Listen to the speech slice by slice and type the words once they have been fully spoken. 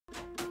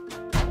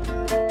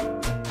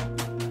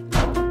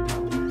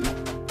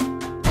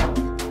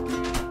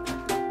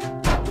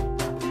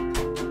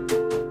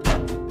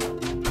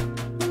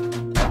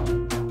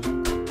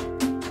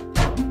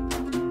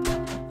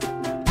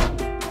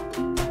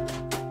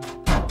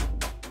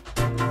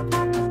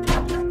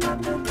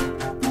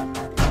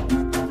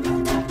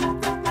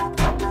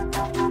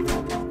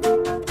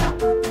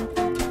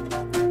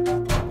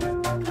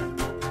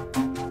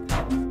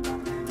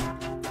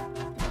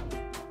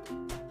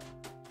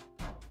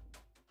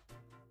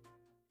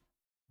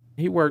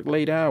He worked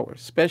late hours,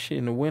 especially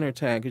in the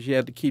wintertime, because you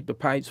had to keep the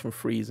pipes from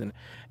freezing.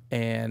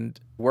 And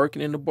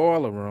working in the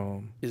boiler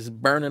room is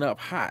burning up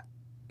hot.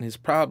 It's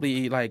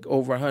probably like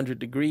over 100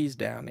 degrees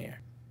down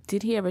there.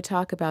 Did he ever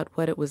talk about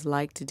what it was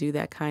like to do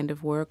that kind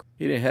of work?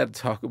 He didn't have to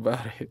talk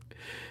about it.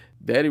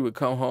 Daddy would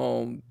come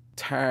home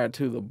tired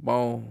to the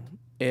bone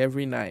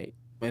every night,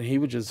 and he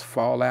would just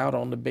fall out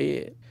on the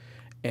bed.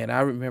 And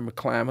I remember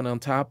climbing on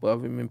top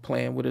of him and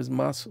playing with his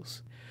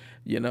muscles.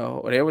 You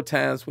know, there were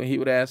times when he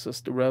would ask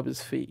us to rub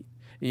his feet.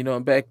 You know,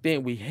 and back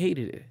then we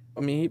hated it. I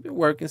mean, he'd been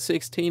working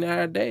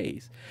 16-hour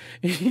days.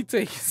 He'd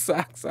take his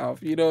socks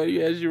off, you know,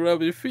 as you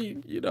rub his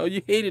feet. You know,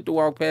 you hated to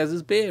walk past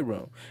his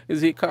bedroom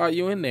because he'd call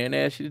you in there and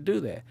ask you to do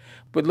that.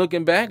 But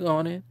looking back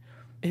on it,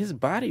 his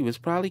body was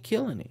probably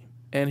killing him.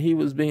 And he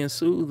was being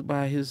soothed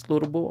by his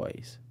little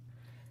boys.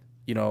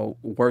 You know,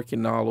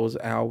 working all those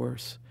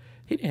hours.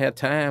 He didn't have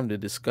time to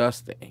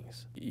discuss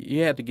things.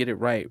 You had to get it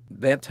right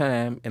that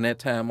time and that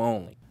time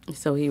only.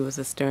 So he was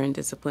a stern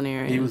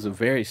disciplinarian. He was a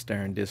very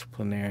stern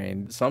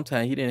disciplinarian.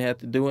 Sometimes he didn't have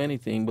to do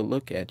anything but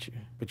look at you,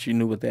 but you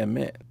knew what that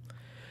meant.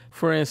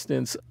 For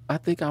instance, I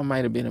think I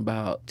might have been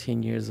about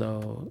 10 years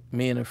old,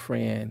 me and a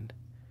friend.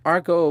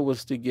 Our goal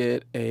was to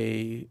get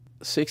a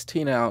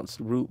 16-ounce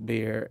root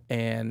beer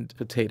and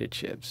potato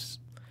chips.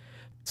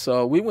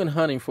 So we went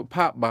hunting for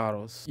pop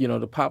bottles. You know,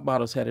 the pop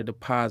bottles had a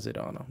deposit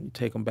on them. You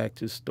take them back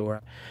to the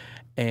store.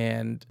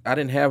 And I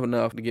didn't have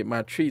enough to get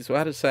my treat, so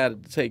I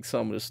decided to take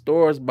some of the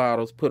store's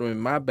bottles, put them in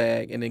my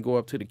bag, and then go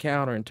up to the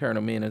counter and turn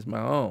them in as my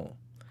own.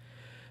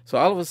 So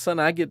all of a sudden,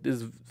 I get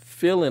this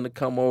feeling to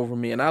come over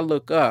me, and I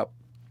look up,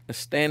 and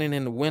standing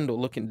in the window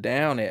looking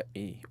down at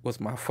me was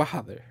my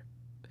father.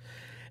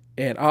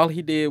 And all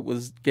he did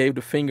was gave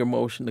the finger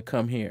motion to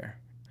come here.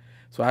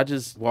 So I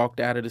just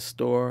walked out of the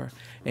store,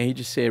 and he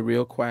just said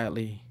real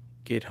quietly,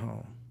 "Get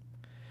home."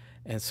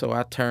 And so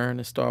I turned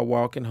and started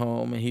walking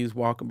home, and he was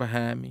walking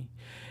behind me.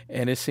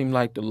 And it seemed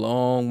like the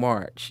long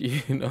march,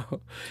 you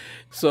know.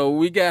 So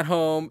we got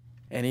home,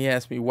 and he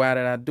asked me, why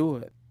did I do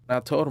it? I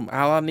told him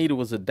all I needed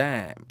was a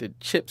dime. The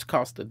chips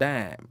cost a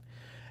dime.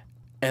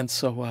 And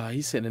so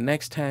he said, the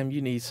next time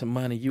you need some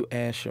money, you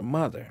ask your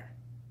mother.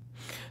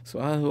 So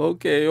I said,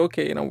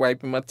 okay. And I'm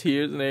wiping my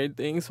tears and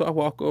everything. So I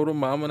walk over to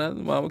Mama, and I said,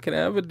 Mama, can I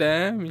have a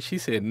dime? And she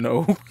said,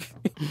 no.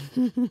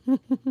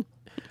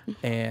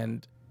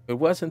 And it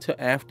wasn't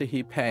until after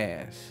he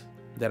passed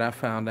that I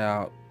found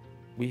out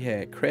we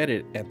had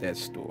credit at that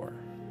store.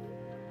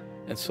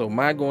 And so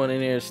my going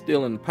in there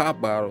stealing pop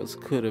bottles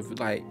could have,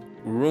 like,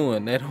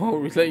 ruined that whole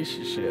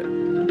relationship.